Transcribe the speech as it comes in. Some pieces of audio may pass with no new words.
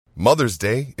Mother's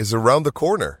Day is around the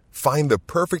corner. Find the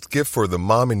perfect gift for the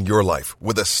mom in your life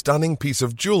with a stunning piece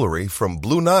of jewelry from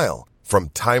Blue Nile. From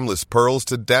timeless pearls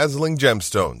to dazzling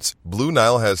gemstones, Blue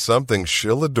Nile has something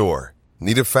she'll adore.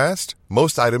 Need it fast?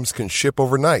 Most items can ship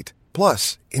overnight.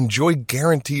 Plus, enjoy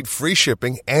guaranteed free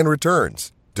shipping and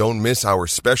returns. Don't miss our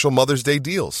special Mother's Day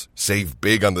deals. Save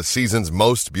big on the season's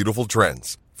most beautiful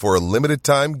trends. For a limited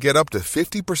time, get up to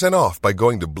 50% off by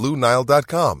going to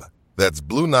BlueNile.com. That's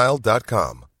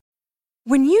BlueNile.com.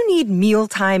 When you need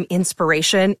mealtime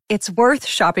inspiration, it's worth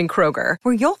shopping Kroger,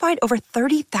 where you'll find over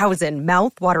 30,000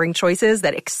 mouth-watering choices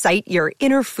that excite your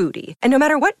inner foodie. And no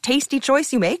matter what tasty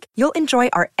choice you make, you'll enjoy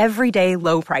our everyday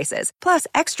low prices, plus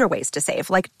extra ways to save,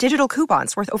 like digital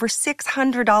coupons worth over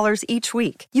 $600 each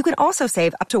week. You can also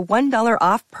save up to $1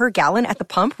 off per gallon at the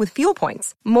pump with fuel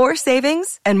points. More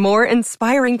savings and more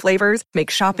inspiring flavors make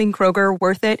shopping Kroger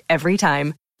worth it every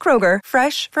time. Kroger,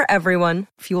 fresh for everyone.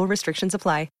 Fuel restrictions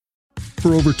apply.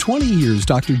 For over 20 years,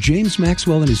 Dr. James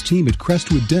Maxwell and his team at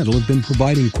Crestwood Dental have been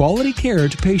providing quality care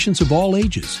to patients of all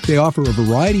ages. They offer a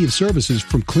variety of services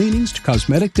from cleanings to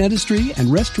cosmetic dentistry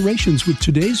and restorations with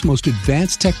today's most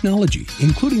advanced technology,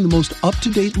 including the most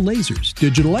up-to-date lasers,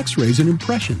 digital x-rays, and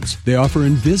impressions. They offer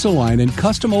Invisalign and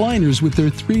custom aligners with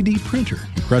their 3D printer.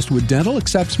 Crestwood Dental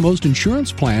accepts most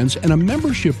insurance plans and a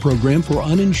membership program for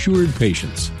uninsured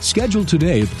patients. Schedule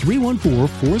today at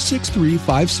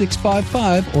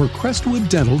 314-463-5655 or crestwooddental.com. He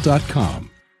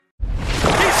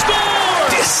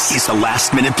scores! This is the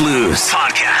Last Minute Blues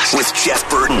podcast with Jeff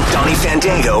Burton, Donnie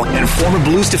Fandango, and former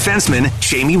Blues defenseman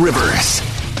Jamie Rivers.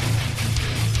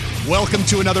 Welcome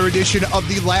to another edition of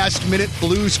the Last Minute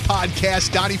Blues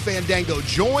podcast. Donnie Fandango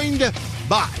joined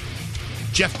by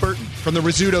Jeff Burton from the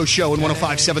Rizzuto Show on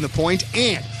 105.7 The Point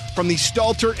and from the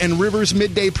Stalter and Rivers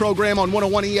midday program on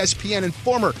 101 ESPN and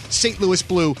former St. Louis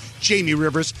Blue, Jamie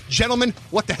Rivers. Gentlemen,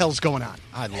 what the hell's going on?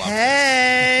 I love it.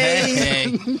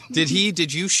 Hey.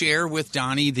 Did you share with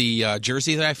Donnie the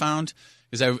jersey that I found?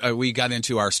 Because we got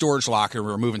into our storage locker.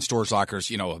 We were moving storage lockers,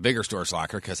 a bigger storage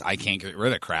locker because I can't get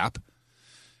rid of crap.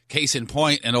 Case in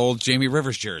point, an old Jamie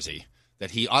Rivers jersey that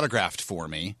he autographed for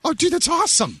me. Oh, dude, that's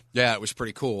awesome. Yeah, it was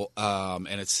pretty cool. And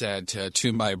it said,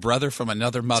 to my brother from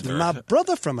another mother. To my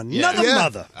brother from another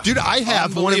mother. Dude, I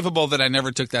have Unbelievable that I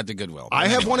never took that to Goodwill. I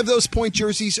have one of those Point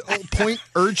jerseys, Point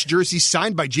Urge jerseys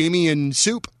signed by Jamie and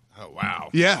Soup. Oh, wow.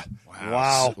 Yeah.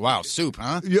 Wow, Soup,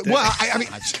 huh? Yeah, well, I mean...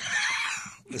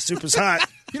 The Soup is hot.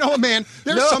 You know what, man?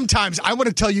 There's sometimes I want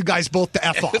to tell you guys both to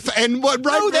F off. And what?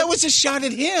 Right, no, that was a shot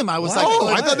at him. I was I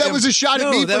thought that was a shot at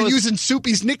me for using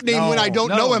Soupy's nickname when I don't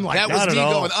know him like that. That was me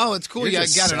going, oh, it's cool. I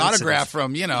got an autograph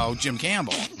from, Jim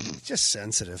Campbell. Just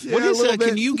sensitive. Yeah, what is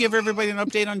can you give everybody an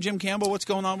update on Jim Campbell? What's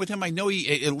going on with him? I know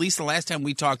he, at least the last time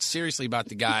we talked seriously about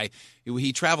the guy,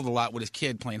 he traveled a lot with his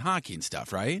kid playing hockey and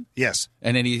stuff, right? Yes.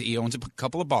 And then he owns a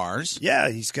couple of bars. Yeah,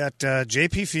 he's got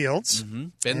JP Fields.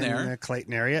 Been in there. The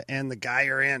Clayton area, and the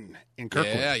Geyer Inn in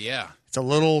Kirkwood. Yeah. It's a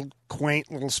little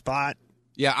quaint little spot.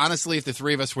 Yeah, honestly, if the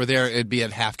three of us were there, it'd be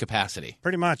at half capacity.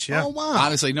 Pretty much, yeah. Oh, wow.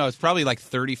 Honestly, no, it's probably like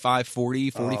 35,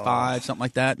 40, 45, something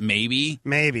like that, maybe.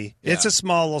 Maybe. Yeah. It's a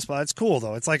small little spot. It's cool,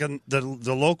 though. It's like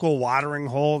the local watering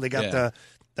hole. They got the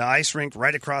ice rink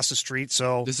right across the street.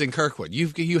 So this is in Kirkwood.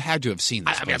 You had to have seen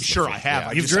this. I mean, I'm sure I have.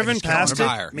 Yeah. You've driven past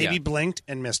it, maybe blinked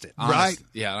and missed it. Right.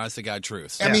 Yeah, that's the God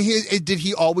truth. I mean, did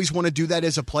he always want to do that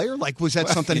as a player? Like, was that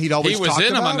something he'd always talked about? He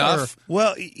was in him enough.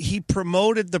 Well, he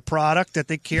promoted the product that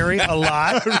they carry a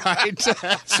lot. Right.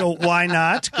 So why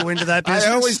not go into that business?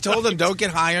 I always told him, don't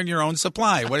get high on your own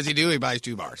supply. What does he do? He buys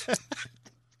 2 bars.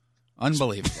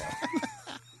 Unbelievable.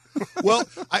 Well,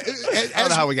 I don't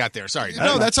know how we got there. Sorry.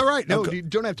 No, that's all right. No, you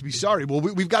don't have to be sorry. Well,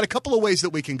 we've got a couple of ways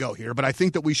that we can go here, but I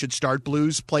think that we should start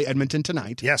Blues play Edmonton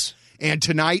tonight. Yes. And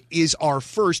tonight is our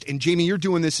first, and Jamie, you're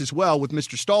doing this as well with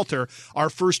Mr. Stalter,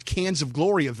 our first Cans of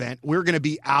Glory event. We're going to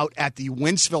be out at the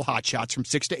Wentzville Hot Shots from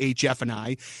 6 to 8, Jeff and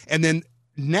I. And then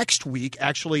next week,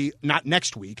 actually not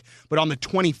next week, but on the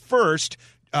 21st,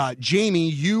 Jamie,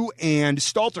 you and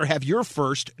Stalter have your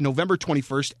first November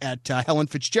 21st at Helen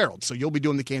Fitzgerald. So you'll be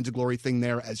doing the Cans of Glory thing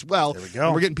there as well. There we go.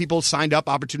 And we're getting people signed up,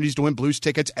 opportunities to win Blues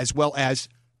tickets, as well as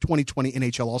 2020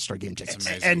 NHL All-Star Game tickets.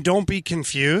 And don't be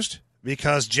confused,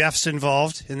 because Jeff's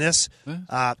involved in this.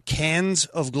 Cans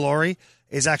of Glory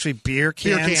is actually beer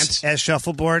cans as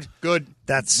shuffleboard. Good.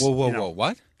 That's whoa,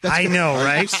 what? I know,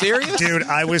 right? Are you serious? Dude,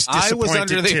 I was disappointed, I was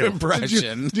under the too.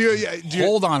 impression.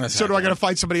 Hold on a second. So do I got to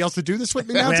find somebody else to do this with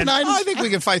me now tonight? I think we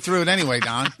can fight through it anyway,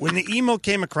 Don. When the email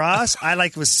came across, I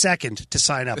was second to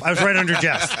sign up. I was right under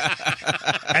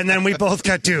Jeff. And then we both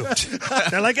got duped.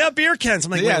 They're like, beer cans.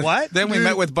 I'm like, wait, what? Then we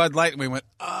met with Bud Light and we went,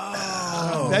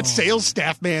 oh. That sales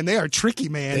staff, man, they are tricky,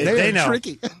 man. They are know.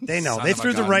 tricky. They know. They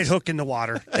threw the right hook in the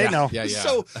water. They know. Yeah.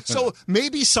 So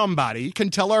maybe somebody can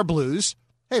tell our Blues,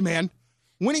 hey, man,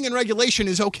 winning in regulation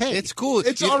is okay. It's cool.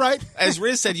 It's all right. As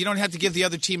Riz said, you don't have to give the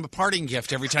other team a parting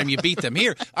gift every time you beat them.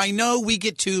 Here, I know we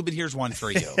get 2, but here's one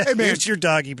for you. Hey, man, here's your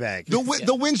doggy bag.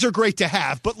 The wins are great to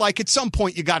have, but like at some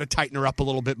point you got to tighten her up a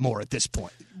little bit more at this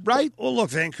point, right? Well, look,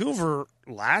 Vancouver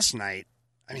last night,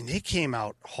 I mean, they came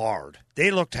out hard. They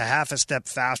looked a half a step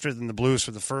faster than the Blues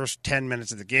for the first 10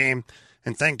 minutes of the game,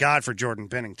 and thank God for Jordan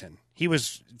Binnington. He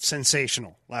was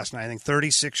sensational last night. I think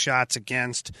 36 shots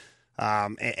against.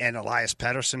 And Elias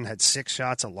Pettersson had 6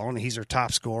 shots alone. He's their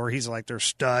top scorer. He's like their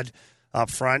stud up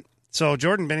front. So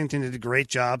Jordan Binnington did a great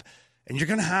job. And you're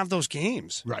going to have those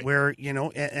games where,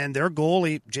 and their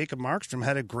goalie, Jacob Markstrom,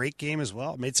 had a great game as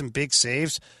well. Made some big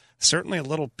saves. Certainly a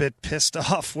little bit pissed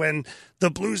off when the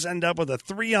Blues end up with a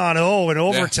 3-0 in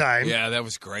overtime. Yeah, that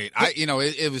was great.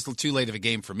 It was too late of a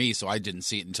game for me, so I didn't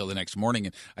see it until the next morning.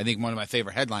 And I think one of my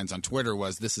favorite headlines on Twitter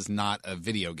was, "This is not a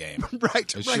video game."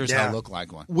 Right. It sure as hell looked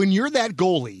like one. When you're that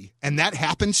goalie and that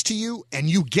happens to you and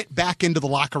you get back into the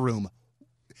locker room,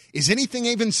 is anything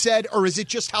even said, or is it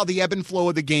just how the ebb and flow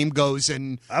of the game goes?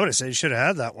 And I would have said you should have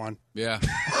had that one. Yeah.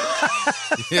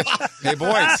 Hey,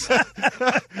 boys.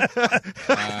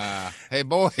 Hey,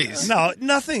 boys. No,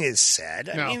 nothing is said.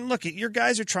 No. I mean, look, your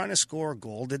guys are trying to score a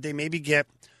goal. Did they maybe get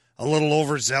a little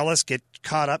overzealous, get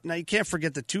caught up? Now, you can't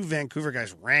forget the 2 Vancouver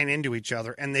guys ran into each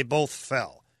other, and they both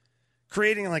fell,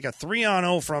 creating like a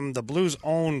 3-0 from the Blues'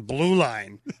 own blue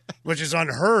line, which is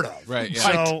unheard of. Right,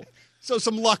 yeah. So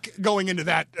some luck going into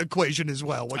that equation as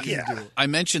well. What can you do? I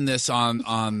mentioned this on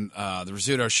the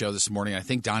Rizzuto show this morning. I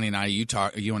think Donnie and I, you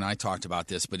and I talked about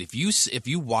this. But if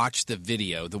you watch the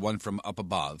video, the one from up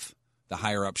above, the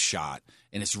higher up shot,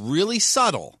 and it's really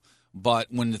subtle. But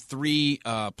when the 3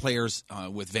 players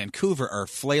with Vancouver are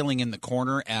flailing in the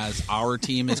corner as our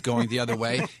team is going the other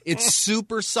way, it's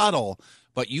super subtle.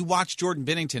 But you watch Jordan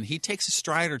Binnington; he takes a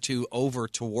stride or 2 over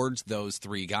towards those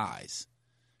 3 guys.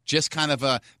 Just kind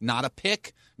of not a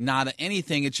pick, not a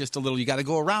anything. It's just a little, you got to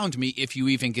go around me if you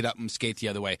even get up and skate the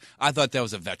other way. I thought that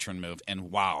was a veteran move, and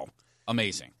wow,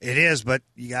 amazing. It is, but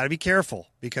you got to be careful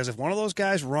because if one of those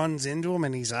guys runs into him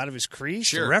and he's out of his crease,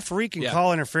 the referee can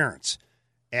call interference.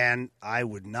 And I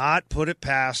would not put it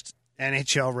past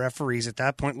NHL referees at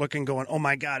that point looking, going, oh,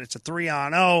 my God, it's a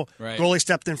 3-0. Right. Goalie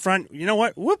stepped in front. You know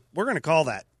what? Whoop, we're going to call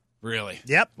that. Really?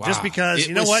 Yep. Wow. Just because,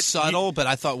 it was subtle, but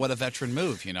I thought, what a veteran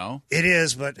move, It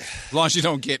is, but as long as you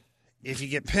don't get. If you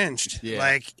get pinched,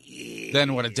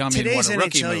 then what a dummy and what a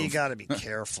rookie NHL, move. you got to be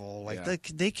careful.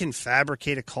 They can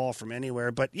fabricate a call from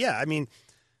anywhere, but I mean,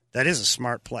 that is a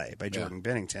smart play by Jordan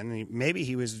Binnington. Maybe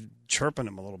he was chirping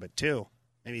him a little bit too.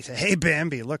 Maybe he said, "Hey,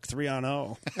 Bambi, look,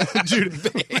 3-0."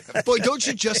 Dude, boy, don't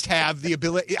you just have the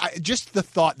ability? Just the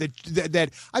thought that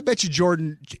I bet you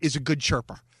Jordan is a good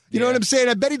chirper. You know what I'm saying?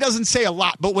 I bet he doesn't say a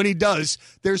lot, but when he does,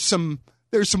 there's some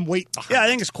weight behind it. Yeah, I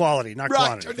think it's quality, not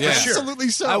quantity. Yeah. Absolutely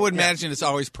so. I would imagine it's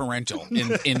always parental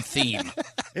in theme.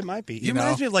 It might be. You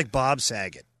reminds me of like Bob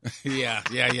Saget. Yeah.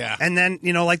 And then,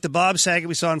 like the Bob Saget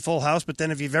we saw in Full House, but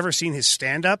then if you've ever seen his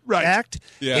stand-up act,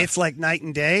 it's like night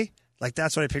and day. Like,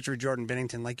 that's what I picture Jordan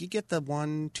Binnington. Like, you get the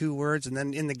 1-2 words, and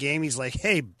then in the game, he's like,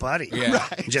 hey, buddy. Yeah.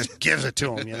 Right. Just gives it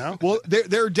to him, Well,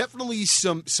 there are definitely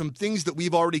some things that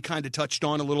we've already kind of touched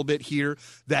on a little bit here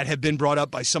that have been brought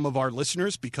up by some of our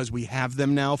listeners because we have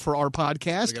them now for our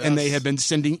podcast, and they have been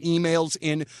sending emails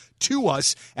in to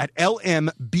us at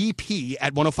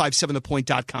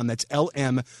lmbp@1057thepoint.com. That's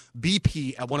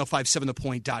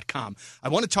lmbp@1057thepoint.com. I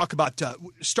want to talk about,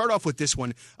 start off with this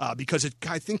one because it,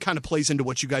 I think, kind of plays into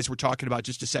what you guys were talking about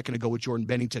just a second ago with Jordan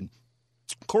Binnington.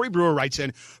 Corey Brewer writes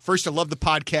in, first, I love the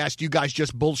podcast. You guys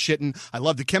just bullshitting. I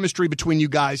love the chemistry between you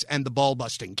guys and the ball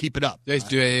busting. Keep it up. You guys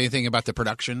do anything about the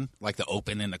production, like the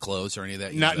open and the close or any of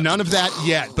that? None of that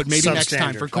yet, but maybe next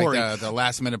time for Corey. Like the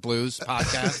Last Minute Blues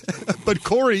podcast. But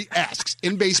Corey asks,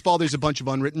 in baseball, there's a bunch of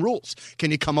unwritten rules.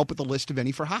 Can you come up with a list of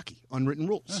any for hockey? Unwritten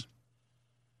rules.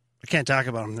 I can't talk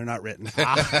about them. They're not written.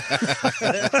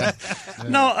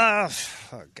 No,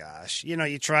 oh gosh.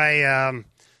 You try...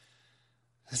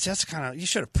 That's kind of, you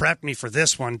should have prepped me for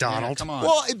this one, Donald. Yeah, come on.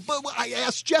 Well, but I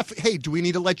asked Jeff, hey, do we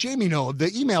need to let Jamie know of the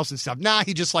emails and stuff? Nah,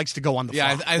 he just likes to go on the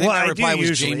phone. I think my reply was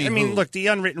usually. Jamie. I mean, look, the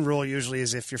unwritten rule usually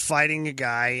is if you're fighting a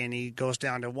guy and he goes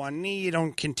down to one knee, you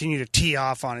don't continue to tee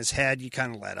off on his head. You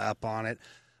kind of let up on it.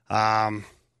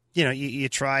 You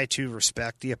try to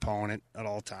respect the opponent at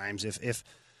all times. If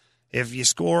If you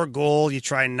score a goal, you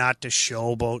try not to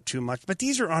showboat too much. But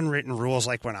these are unwritten rules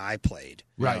like when I played.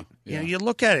 Right. You know, you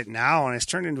look at it now, and it's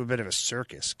turned into a bit of a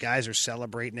circus. Guys are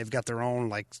celebrating. They've got their own,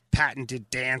 like, patented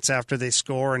dance after they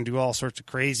score and do all sorts of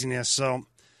craziness. So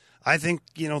I think,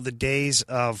 you know, the days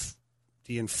of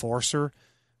the enforcer,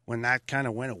 when that kind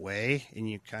of went away and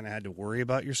you kind of had to worry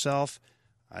about yourself,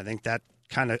 I think that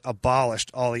kind of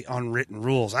abolished all the unwritten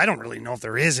rules. I don't really know if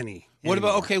there is any. What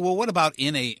anymore. what about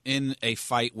in a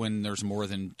fight when there's more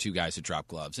than two guys that drop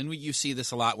gloves? And you see this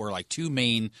a lot where like the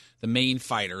main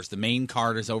fighters, the main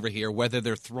card is over here, whether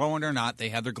they're throwing or not, they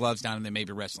have their gloves down and they may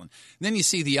be wrestling. And then you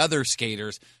see the other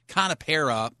skaters kind of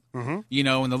pair up, you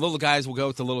know, and the little guys will go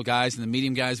with the little guys and the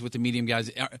medium guys with the medium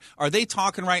guys. Are they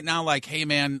talking right now like, hey,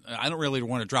 man, I don't really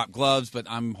want to drop gloves, but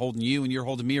I'm holding you and you're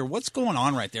holding me? Or what's going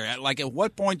on right there? Like, at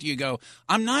what point do you go,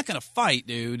 I'm not going to fight,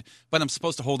 dude, but I'm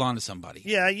supposed to hold on to somebody?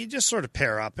 Yeah, you just sort of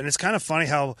pair up. And it's kind of funny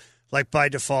how, like, by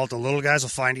default, the little guys will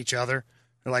find each other.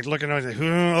 They're like looking over,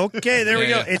 okay, there we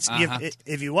go. It's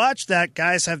if you watch that,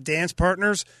 guys have dance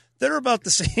partners that are about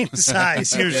the same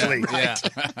size usually. Yeah.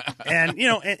 And, you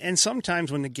know, and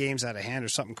sometimes when the game's out of hand or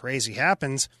something crazy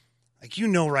happens, like, you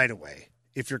know right away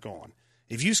if you're going.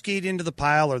 If you skate into the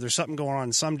pile or there's something going on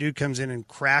and some dude comes in and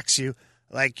cracks you,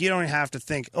 like, you don't have to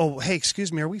think, oh, hey,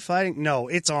 excuse me, are we fighting? No,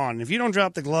 it's on. If you don't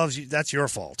drop the gloves, that's your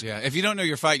fault. Yeah, if you don't know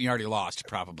you're fighting, you already lost,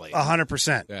 probably.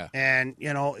 100%. Yeah. And,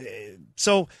 you know,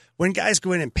 so when guys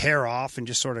go in and pair off and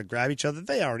just sort of grab each other,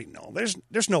 they already know.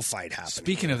 There's no fight happening.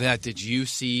 Speaking of that, did you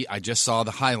see, I just saw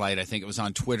the highlight, I think it was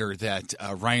on Twitter, that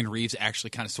Ryan Reeves actually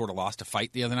kind of sort of lost a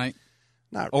fight the other night?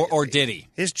 Not really. Or did he?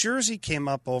 His jersey came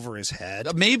up over his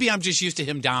head. Maybe I'm just used to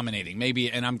him dominating. Maybe,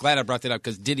 and I'm glad I brought that up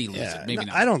because did he lose it? Maybe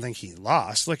not. I don't think he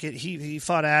lost. Look, he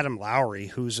fought Adam Lowry,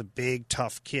 who's a big,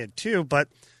 tough kid too, but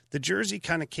the jersey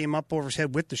kind of came up over his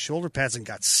head with the shoulder pads and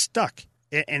got stuck.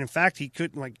 And in fact, he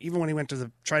couldn't, like, even when he went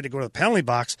to tried to go to the penalty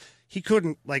box, he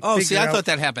couldn't, like, I figure out. thought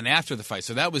that happened after the fight,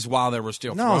 so that was while they were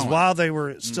still throwing. No, it was while they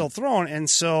were still throwing, and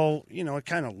so, you know, it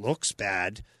kind of looks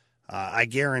bad. I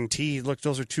guarantee, look,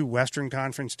 those are two Western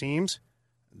Conference teams.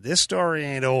 This story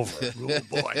ain't over. Oh,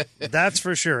 boy. That's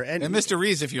for sure. And Mr.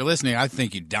 Reeves, if you're listening, I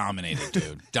think you dominated,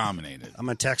 dude. Dominated. I'm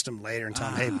going to text him later and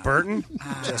tell him, hey, Burton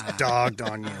just dogged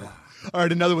on you. All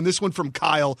right, another one. This one from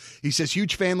Kyle. He says,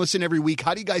 huge fan, listen every week.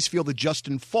 How do you guys feel that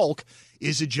Justin Falk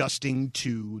is adjusting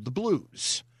to the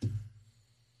Blues?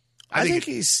 I think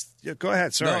he's. Go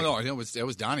ahead. Sorry. No, it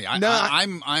was Donnie.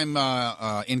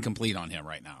 I'm incomplete on him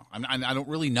right now. I don't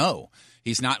really know.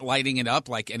 He's not lighting it up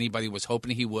like anybody was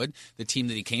hoping he would. The team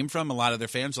that he came from, a lot of their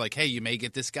fans are like, hey, you may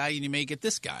get this guy and you may get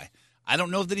this guy. I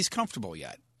don't know that he's comfortable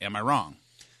yet. Am I wrong?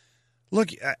 Look,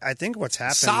 I think what's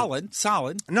happened.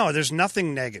 Solid. No, there's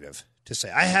nothing negative to say.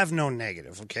 I have no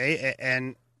negative. Okay,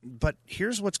 but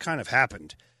here's what's kind of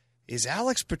happened: is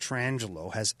Alex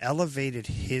Pietrangelo has elevated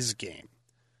his game.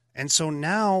 And so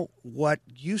now what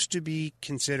used to be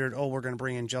considered, we're going to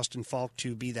bring in Justin Falk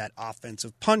to be that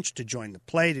offensive punch to join the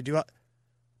play, to do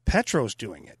Petro's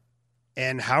doing it.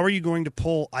 And how are you going to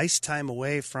pull ice time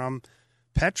away from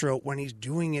Petro when he's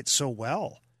doing it so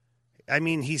well? I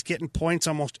mean, he's getting points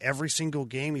almost every single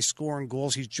game. He's scoring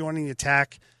goals. He's joining the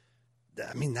attack.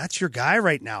 I mean, that's your guy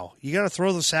right now. You got to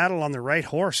throw the saddle on the right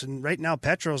horse, and right now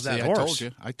Petro's that horse.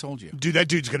 I told you. Dude, that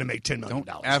dude's going to make $10 million.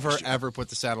 Don't ever put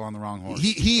the saddle on the wrong horse.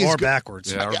 He is or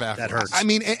backwards. Yeah, or backwards. That hurts. I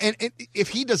mean, and if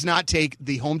he does not take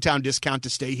the hometown discount to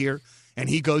stay here and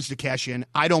he goes to cash in,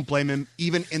 I don't blame him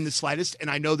even in the slightest. And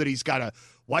I know that he's got a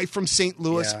wife from St.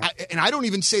 Louis. Yeah. And I don't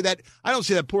even say that. I don't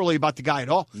say that poorly about the guy at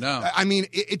all. No. I mean,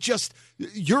 it just,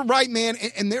 you're right, man.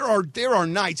 And there are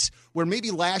nights where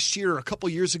maybe last year or a couple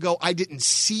years ago, I didn't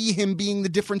see him being the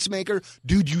difference maker.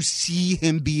 Dude, you see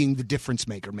him being the difference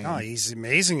maker, man. Oh, he's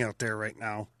amazing out there right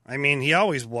now. I mean, he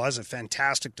always was a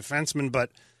fantastic defenseman,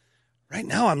 but right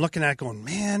now I'm looking at it going,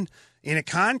 man, in a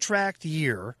contract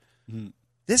year,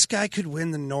 this guy could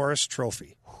win the Norris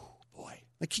Trophy. Boy.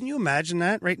 Like, can you imagine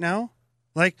that right now?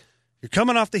 Like, you're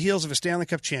coming off the heels of a Stanley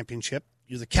Cup championship.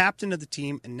 You're the captain of the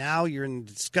team, and now you're in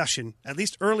the discussion, at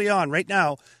least early on, right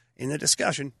now, in the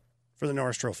discussion for the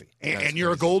Norris Trophy. And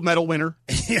you're a gold medal winner.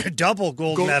 You're a double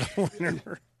gold medal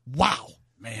winner. Wow.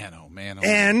 Man, oh, man.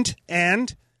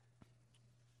 And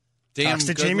Damn talks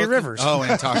to Jamie Rivers. Oh,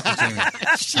 and talks to Jamie.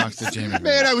 Talks to Jamie Rivers.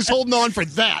 Man, I was holding on for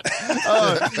that.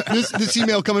 This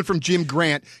email coming from Jim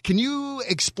Grant. Can you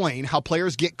explain how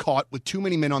players get caught with too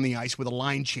many men on the ice with a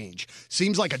line change?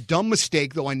 Seems like a dumb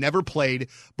mistake, though I never played.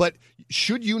 But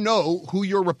should you know who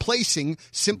you're replacing,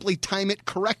 simply time it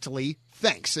correctly.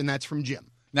 Thanks. And that's from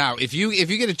Jim. Now, if you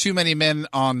get too many men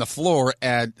on the floor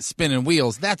at spinning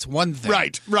wheels, that's one thing.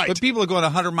 Right. But people are going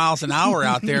 100 miles an hour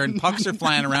out there and pucks are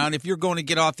flying around. If you're going to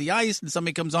get off the ice and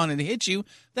somebody comes on and hits you,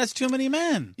 that's too many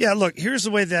men. Yeah, look, here's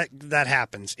the way that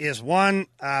happens is one,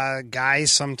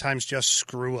 guys sometimes just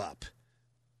screw up.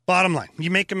 Bottom line,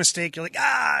 you make a mistake, you're like,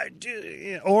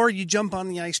 or you jump on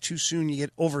the ice too soon, you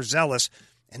get overzealous,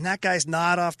 and that guy's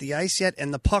not off the ice yet,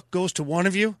 and the puck goes to one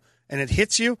of you, and it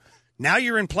hits you. Now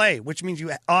you're in play, which means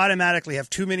you automatically have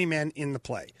too many men in the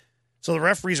play. So the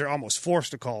referees are almost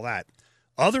forced to call that.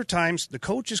 Other times, the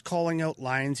coach is calling out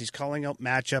lines, he's calling out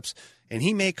matchups, and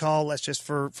he may call, let's just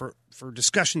for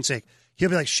discussion's sake, he'll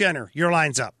be like, Schenner, your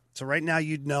line's up. So right now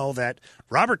you'd know that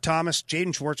Robert Thomas,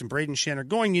 Jaden Schwartz, and Braden Schenner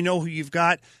going, you know who you've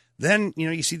got. Then,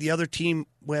 you see the other team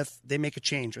they make a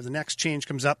change, or the next change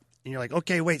comes up, and you're like,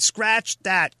 okay, wait, scratch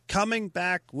that, coming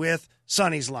back with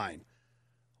Sonny's line.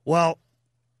 Well,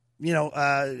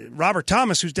 Robert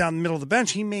Thomas, who's down the middle of the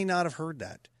bench, he may not have heard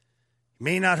that. He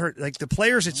may not heard, like the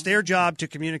players, it's their job to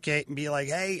communicate and be like,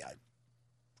 hey,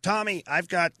 Tommy, I've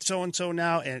got so-and-so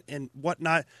now and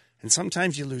whatnot. And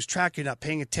sometimes you lose track. You're not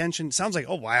paying attention. It sounds like,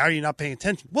 why are you not paying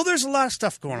attention? Well, there's a lot of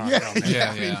stuff going on down there.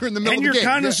 Yeah. You're in the middle and of the you're game.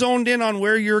 kind of zoned in on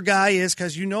where your guy is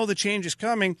because you know the change is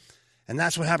coming. And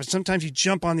that's what happens. Sometimes you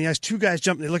jump on the ice. Two guys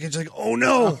jump and they look at you like, oh,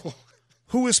 no.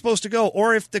 Who is supposed to go?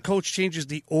 Or if the coach changes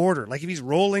the order, like if he's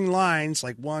rolling lines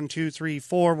like 1, 2, 3,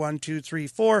 4, 1, 2, 3,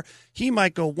 4, he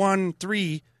might go 1,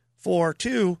 3, 4,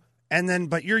 2, and then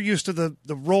but you're used to the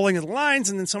rolling of the lines,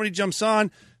 and then somebody jumps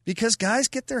on because guys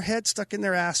get their head stuck in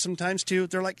their ass sometimes too.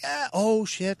 They're like, oh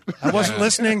shit, I wasn't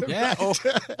listening. Yeah,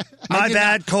 my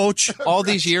bad, coach. All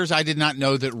these years, I did not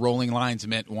know that rolling lines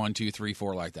meant 1, 2, 3,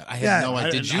 4 like that. I had no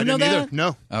idea. Did you know that? Either.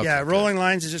 No. Okay, yeah, rolling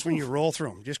lines is just when you roll through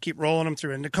them. Just keep rolling them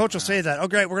through. And the coach will say that, oh,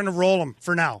 great, we're going to roll them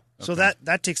for now. Okay. So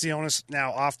that takes the onus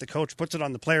now off the coach, puts it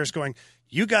on the players going,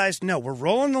 you guys know we're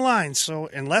rolling the lines. So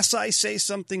unless I say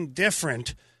something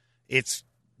different, it's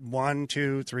 1,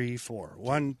 2, 3, 4.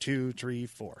 1, 2, 3,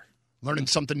 4. Learning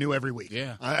something new every week.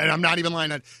 Yeah. And I'm not even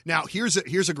lying. Now, here's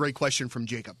a great question from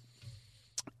Jacob.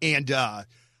 And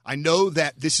I know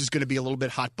that this is going to be a little bit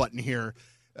hot button here,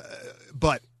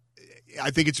 but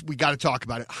I think we got to talk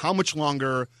about it. How much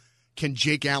longer can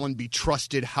Jake Allen be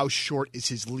trusted? How short is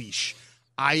his leash?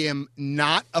 I am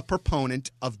not a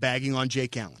proponent of bagging on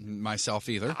Jake Allen. Myself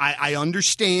either. I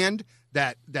understand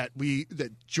that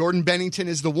Jordan Bennington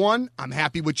is the one. I'm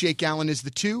happy with Jake Allen as the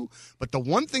two. But the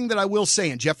one thing that I will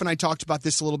say, and Jeff and I talked about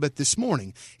this a little bit this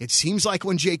morning, it seems like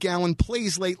when Jake Allen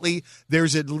plays lately,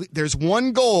 there's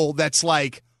one goal that's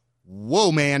like,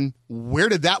 whoa, man, where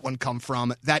did that one come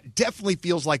from? That definitely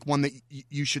feels like one that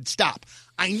you should stop.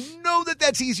 I know that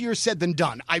that's easier said than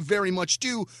done. I very much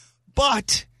do.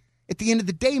 But at the end of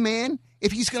the day, man,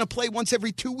 if he's going to play once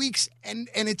every 2 weeks and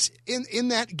it's in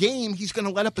that game, he's going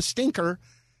to let up a stinker,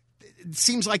 it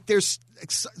seems like there's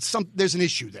an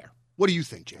issue there. What do you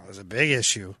think, Jim? It's a big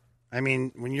issue. I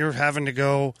mean, when you're having to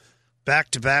go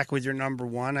back-to-back with your number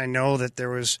one, I know that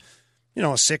there was,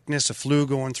 a sickness, a flu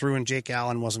going through, and Jake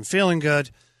Allen wasn't feeling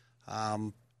good.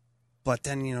 But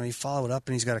then, he followed up,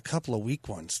 and he's got a couple of weak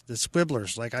ones. The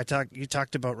squibblers, like you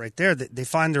talked about right there, they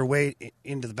find their way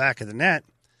into the back of the net.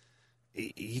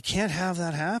 You can't have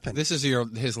that happen. This is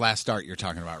his last start you're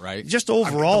talking about, right? Just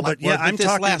overall, but I'm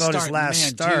talking about his last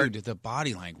start. Dude, the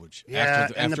body language. Yeah,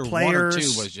 after the players, 1 or 2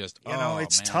 was just,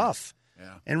 it's man. tough.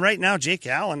 Yeah. And right now, Jake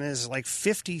Allen is like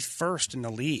 51st in the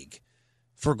league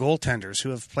for goaltenders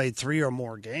who have played 3 or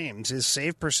more games. His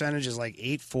save percentage is like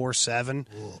 8.47.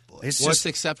 Oh, boy. What's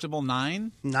acceptable,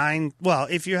 9? 9. Well,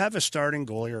 if you have a starting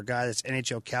goalie or a guy that's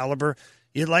NHL caliber,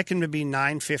 you'd like him to be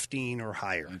 9.15 or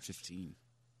higher. 9.15.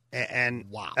 And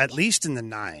wow. At least in the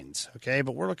 9s, okay?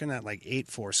 But we're looking at like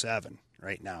 8.47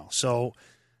 right now. So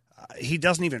he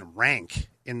doesn't even rank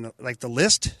in the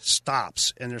list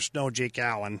stops, and there's no Jake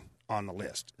Allen on the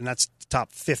list. And that's the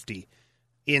top 50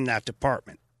 in that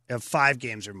department of 5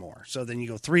 games or more. So then you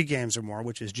go 3 games or more,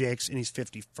 which is Jake's, and he's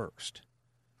 51st.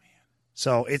 Man.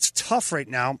 So it's tough right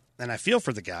now, and I feel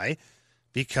for the guy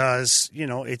because,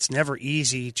 it's never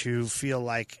easy to feel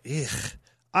like,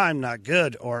 I'm not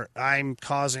good or I'm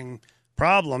causing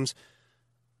problems.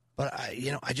 But,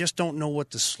 I just don't know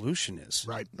what the solution is.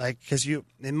 Right. Like, because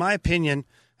in my opinion,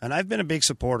 and I've been a big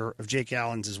supporter of Jake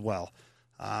Allen's as well,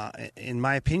 in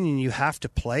my opinion, you have to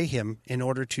play him in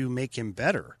order to make him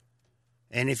better.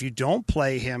 And if you don't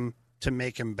play him to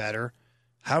make him better,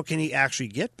 how can he actually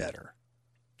get better?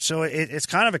 So it's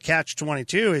kind of a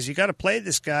catch-22 is you got to play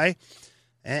this guy.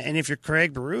 And if you're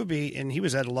Craig Berube, and he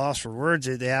was at a loss for words,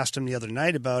 they asked him the other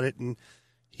night about it, and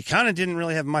he kind of didn't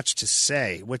really have much to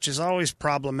say, which is always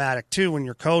problematic, too, when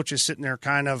your coach is sitting there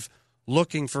kind of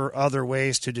looking for other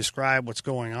ways to describe what's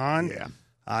going on.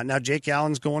 Yeah. Now Jake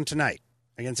Allen's going tonight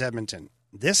against Edmonton.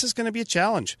 This is going to be a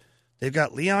challenge. They've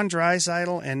got Leon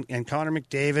Draisaitl and Connor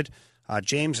McDavid,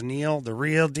 James Neal, the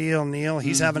real deal Neal.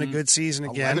 He's having a good season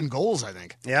again. 11 goals, I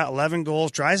think. Yeah, 11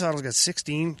 goals. Draisaitl's got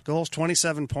 16 goals,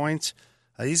 27 points.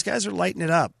 These guys are lighting it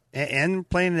up and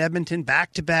playing in Edmonton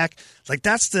back-to-back. Like,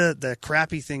 that's the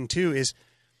crappy thing, too, is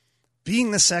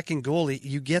being the second goalie,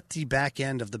 you get the back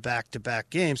end of the back-to-back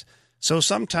games. So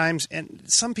sometimes, and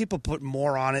some people put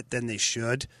more on it than they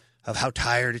should, of how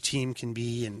tired a team can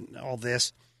be and all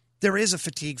this. There is a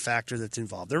fatigue factor that's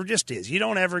involved. There just is. You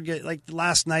don't ever get, like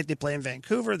last night they play in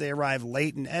Vancouver. They arrive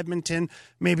late in Edmonton.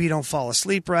 Maybe you don't fall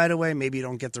asleep right away. Maybe you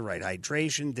don't get the right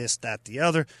hydration, this, that, the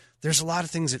other. There's a lot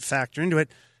of things that factor into it.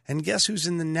 And guess who's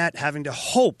in the net having to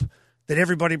hope that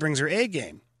everybody brings their A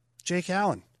game? Jake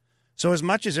Allen. So as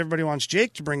much as everybody wants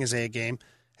Jake to bring his A game,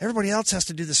 everybody else has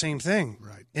to do the same thing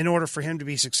in order for him to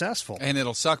be successful. And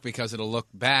it'll suck because it'll look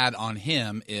bad on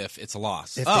him if it's a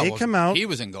loss. If they come out, he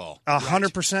was in goal.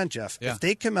 100%, Jeff. Yeah. If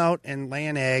they come out and lay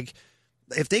an egg,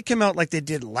 if they come out like they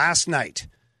did last night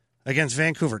against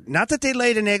Vancouver, not that they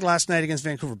laid an egg last night against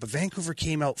Vancouver, but Vancouver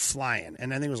came out flying,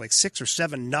 and I think it was like 6 or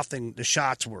 7-0 the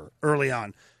shots were early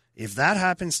on. If that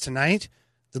happens tonight,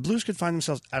 the Blues could find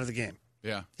themselves out of the game.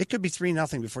 Yeah. It could be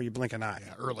 3-0 before you blink an eye.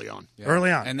 Yeah, early on. Yeah.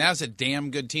 Early on. And that was a damn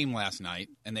good team last night,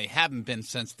 and they haven't been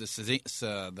since the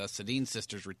Sedin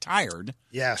sisters retired.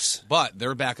 Yes. But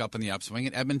they're back up in the upswing,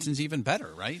 and Edmonton's even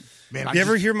better, right? Man, You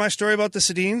ever hear my story about the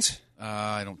Sedins?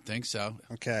 I don't think so.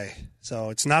 Okay,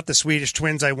 so it's not the Swedish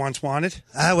twins I once wanted.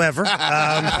 However,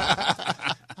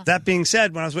 that being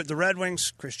said, when I was with the Red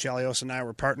Wings, Chris Chelios and I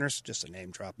were partners. Just a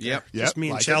name drop there. Yep. Just me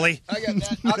and Like Chelly. I got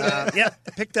that. Yeah,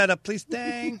 pick that up, please.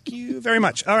 Thank you very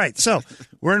much. All right, so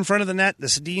we're in front of the net. The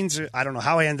Sedins, I don't know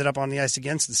how I ended up on the ice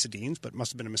against the Sedins, but it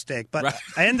must have been a mistake. But Right.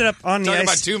 I ended up on the Talking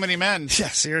ice. about too many men. Yeah,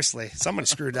 seriously. Somebody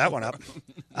screwed that one up.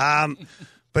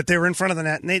 But they were in front of the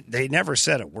net, and they never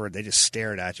said a word. They just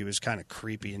stared at you. It was kind of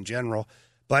creepy in general.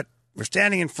 But we're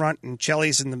standing in front, and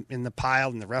Chelly's in the pile,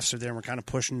 and the refs are there, and we're kind of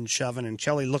pushing and shoving. And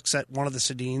Chelly looks at one of the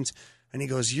Sedins, and he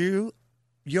goes,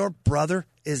 your brother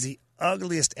is the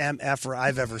ugliest MFer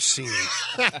I've ever seen.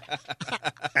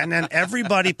 And then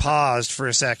everybody paused for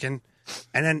a second.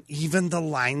 And then even the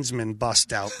linesmen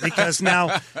bust out because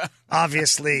now,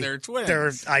 obviously, They're twins.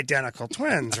 They're identical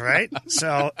twins, right?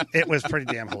 So it was pretty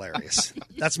damn hilarious.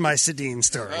 That's my Sedin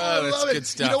story. Oh, that's I love good it.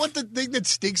 stuff. You know what the thing that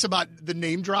stinks about the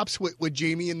name drops with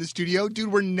Jamie in the studio?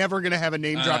 Dude, we're never going to have a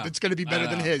name I drop know. that's going to be better I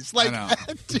than know. his. I Like, know.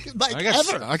 like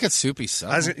I got Soupy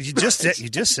son. You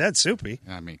just said Soupy.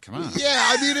 I mean, come on. Yeah,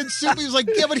 I mean, and Soupy was like,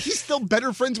 yeah, but he's still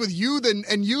better friends with you than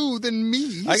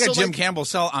me. I got So, Jim like, Campbell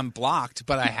cell. I'm blocked,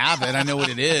 but I have it. I know what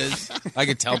it is. I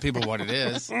can tell people what it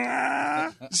is.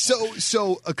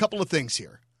 So a couple of things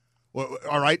here. Well,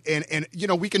 all right, and you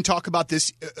know we can talk about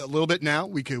this a little bit now.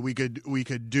 We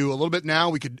could do a little bit now.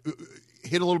 We could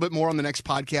hit a little bit more on the next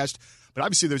podcast. But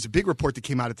obviously, there's a big report that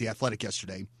came out at The Athletic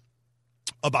yesterday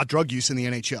about drug use in the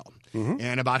NHL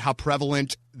and about how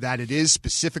prevalent that it is,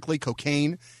 specifically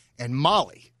cocaine and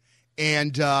Molly.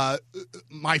 And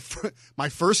my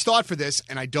first thought for this,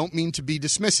 and I don't mean to be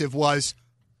dismissive, was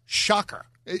shocker.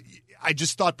 I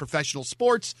just thought professional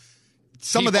sports,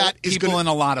 some of that is people going in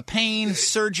a lot of pain,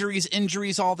 surgeries,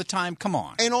 injuries all the time. Come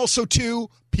on. and also too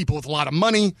people with a lot of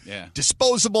money, Yeah.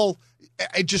 disposable.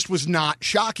 It just was not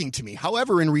shocking to me.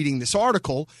 However, in reading this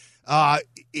article,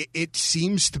 it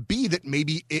seems to be that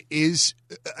maybe it is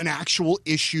an actual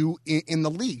issue in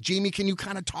the league. Jamie, can you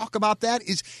kind of talk about that?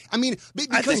 I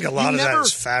think a lot of that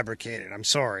is fabricated. I'm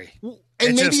sorry.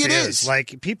 And maybe just it is.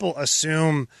 Like, people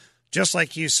assume, just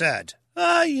like you said,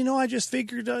 I just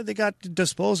figured they got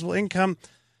disposable income,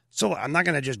 so I'm not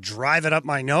going to just drive it up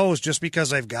my nose just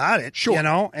because I've got it.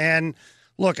 Sure. And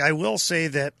look, I will say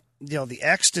that, the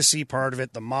ecstasy part of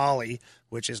it, the Molly,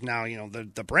 which is now,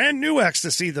 the brand new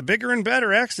ecstasy, the bigger and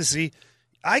better ecstasy,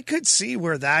 I could see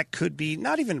where that could be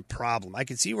not even a problem. I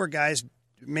could see where guys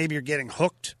maybe are getting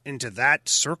hooked into that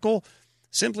circle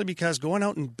simply because going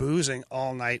out and boozing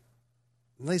all night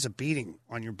lays a beating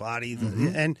on your body.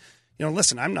 And,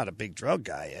 listen, I'm not a big drug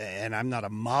guy and I'm not a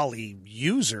Molly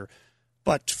user,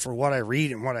 but for what I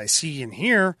read and what I see and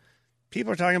hear,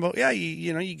 people are talking about,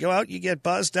 you go out, you get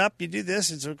buzzed up, you do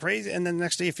this, it's so crazy, and then the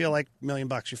next day you feel like $1 million,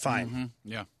 you're fine. Mm-hmm.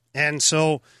 Yeah. And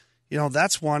so,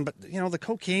 that's one. But, the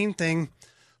cocaine thing,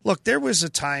 look, there was a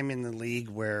time in the league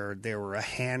where there were a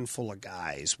handful of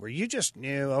guys where you just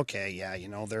knew, okay, yeah,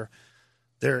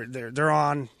 they're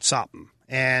on something.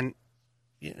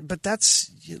 But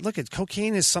look,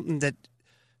 cocaine is something that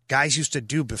guys used to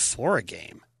do before a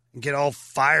game. and get all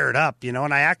fired up, and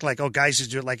I act like, guys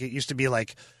just do it like it used to be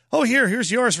like, here's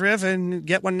yours, Riv, and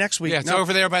get one next week. Yeah, it's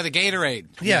over there by the Gatorade.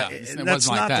 Yeah, it that's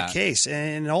wasn't not like the case.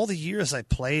 And all the years I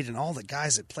played and all the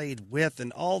guys I played with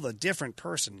and all the different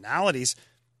personalities,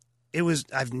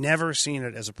 I've never seen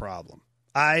it as a problem.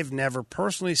 I've never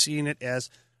personally seen it as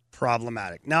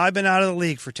problematic. Now, I've been out of the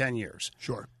league for 10 years.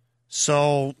 Sure.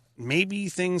 So maybe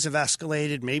things have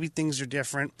escalated. Maybe things are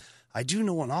different. I do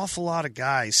know an awful lot of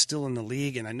guys still in the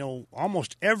league, and I know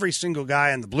almost every single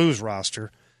guy on the Blues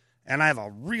roster, and I have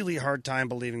a really hard time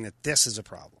believing that this is a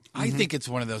problem. I think it's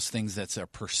one of those things that's a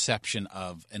perception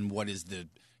of, and what is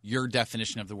your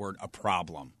definition of the word a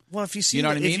problem. Well, if you see, you know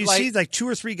what I mean? If you see like 2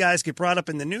 or 3 guys get brought up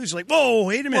in the news, you're like, whoa,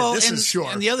 wait a minute, this is sure.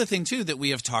 And the other thing, too, that we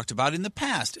have talked about in the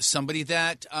past, somebody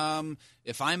that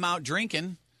if I'm out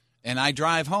drinking and I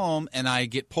drive home and I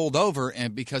get pulled over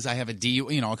and because I have a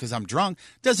because I'm drunk,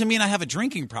 doesn't mean I have a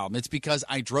drinking problem. It's because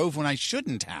I drove when I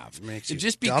shouldn't have.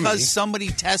 Just because somebody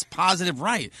tests positive,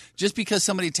 right. Just because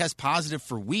somebody tests positive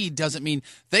for weed doesn't mean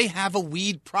they have a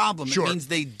weed problem. Sure. It means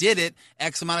they did it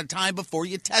X amount of time before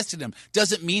you tested them.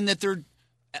 Doesn't mean that they're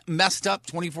messed up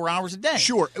 24 hours a day.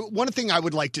 Sure. One thing I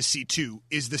would like to see, too,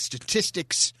 is the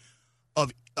statistics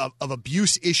of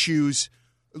abuse issues,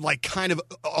 like kind of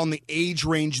on the age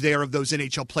range there of those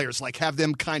NHL players, like have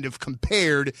them kind of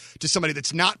compared to somebody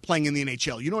that's not playing in the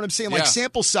NHL. You know what I'm saying? Like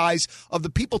sample size of the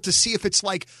people to see if it's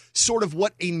like sort of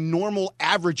what a normal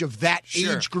average of that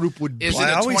age group would be. Is it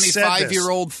a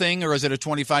 25-year-old thing or is it a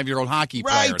 25-year-old hockey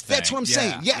player thing? That's what I'm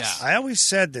saying. Yes. Yeah. I always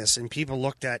said this, and people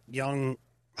looked at young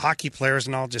hockey players,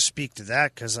 and I'll just speak to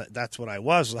that because that's what I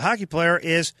was. The hockey player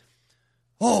is,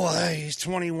 he's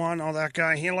 21, that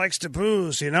guy, he likes to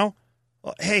booze, Well,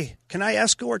 hey, can I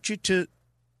escort you to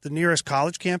the nearest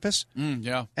college campus?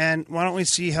 Yeah. And why don't we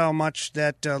see how much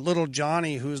that little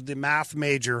Johnny, who's the math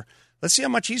major, let's see how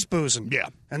much he's boozing. Yeah.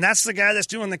 And that's the guy that's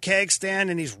doing the keg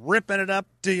stand, and he's ripping it up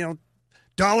to,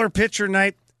 dollar pitcher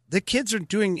night. The kids aren't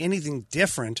doing anything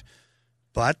different,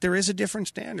 but there is a different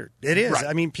standard. It is. Right.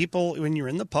 I mean, people, when you're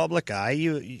in the public eye,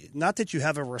 you not that you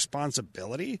have a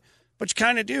responsibility, but you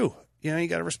kind of do. You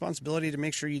got a responsibility to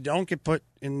make sure you don't get put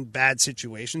in bad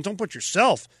situations. Don't put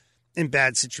yourself in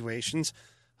bad situations.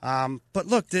 But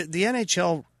look, the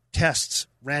NHL tests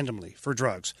randomly for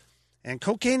drugs, and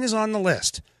cocaine is on the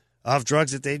list of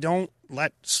drugs that they don't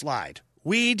let slide.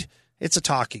 Weed, it's a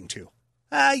talking to.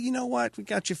 You know what? We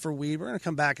got you for weed. We're going to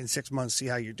come back in 6 months, see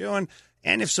how you're doing.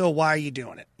 And if so, why are you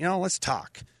doing it? Let's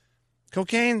talk.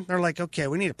 Cocaine, they're like, okay,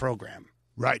 we need a program.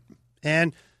 Right.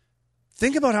 And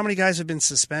think about how many guys have been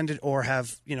suspended or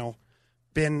have,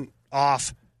 been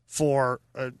off for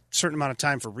a certain amount of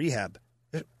time for rehab.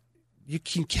 You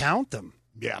can count them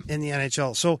in the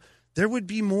NHL. So there would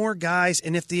be more guys.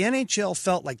 And if the NHL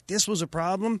felt like this was a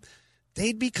problem,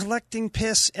 they'd be collecting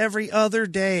piss every other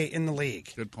day in the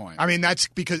league. Good point. I mean, that's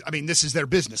because, this is their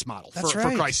business model, for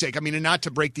Christ's sake. I mean, and not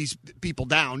to break these people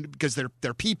down because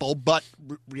they're people, but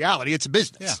reality, it's a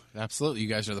business. Yeah, absolutely. You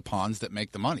guys are the pawns that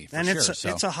make the money, for and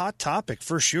sure. It's a hot topic,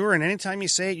 for sure. And anytime you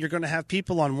say it, you're going to have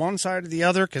people on one side or the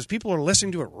other because people are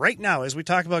listening to it right now as we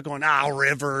talk about going,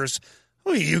 Rivers,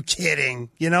 who are you kidding?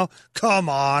 Come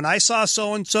on. I saw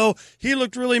so-and-so. He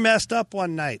looked really messed up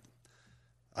one night.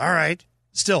 All right.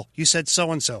 Still, you said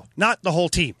so-and-so, not the whole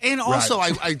team. And also,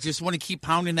 I just want to keep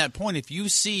pounding that point. If you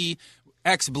see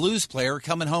ex-Blues player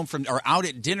coming home from or out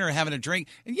at dinner having a drink,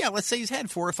 and let's say he's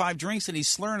had 4 or 5 drinks and he's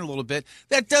slurring a little bit,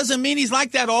 that doesn't mean he's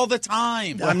like that all the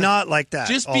time. I'm not like that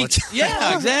all the time.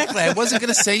 Yeah, exactly. I wasn't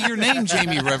going to say your name,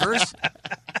 Jamie Rivers.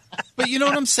 But you know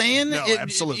what I'm saying? No,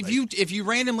 absolutely. If you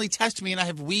randomly test me and I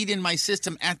have weed in my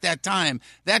system at that time,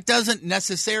 that doesn't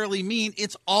necessarily mean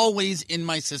it's always in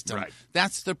my system. Right.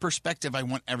 That's the perspective I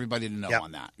want everybody to know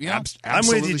on that. I'm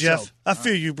with you, Jeff. So. I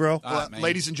feel you, bro.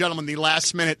 Ladies and gentlemen, the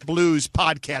Last Minute Blues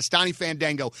podcast. Donnie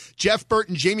Fandango, Jeff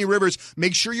Burton, Jamie Rivers.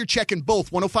 Make sure you're checking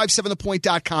both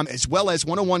 1057thepoint.com as well as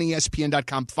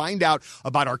 101ESPN.com. Find out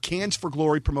about our Cans for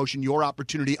Glory promotion, your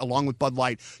opportunity, along with Bud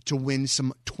Light, to win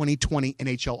some 2020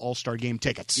 NHL All-Star Game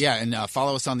tickets. Yeah, and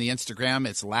follow us on the Instagram.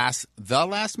 It's the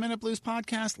Last Minute Blues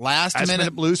Podcast. Last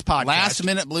Minute Blues Podcast. Last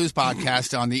Minute Blues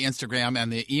Podcast on the Instagram,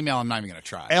 and the email I'm not even going to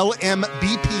try.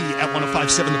 LMBP at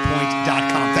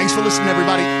 1057thepoint.com. Thanks for listening,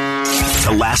 everybody.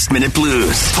 The Last Minute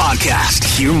Blues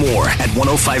Podcast. Hear more at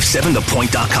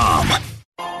 1057thepoint.com.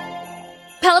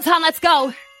 Peloton, let's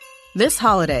go. This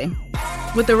holiday,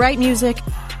 with the right music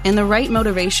and the right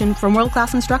motivation from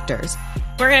world-class instructors,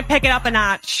 we're going to pick it up a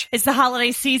notch. It's the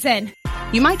holiday season.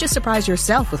 You might just surprise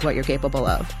yourself with what you're capable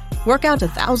of. Work out to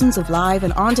thousands of live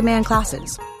and on-demand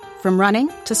classes, from running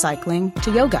to cycling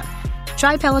to yoga.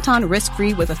 Try Peloton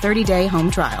risk-free with a 30-day home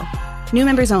trial. New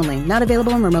members only. Not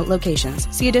available in remote locations.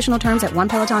 See additional terms at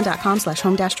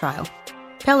onepeloton.com/home-trial.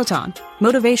 Peloton.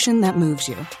 Motivation that moves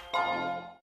you.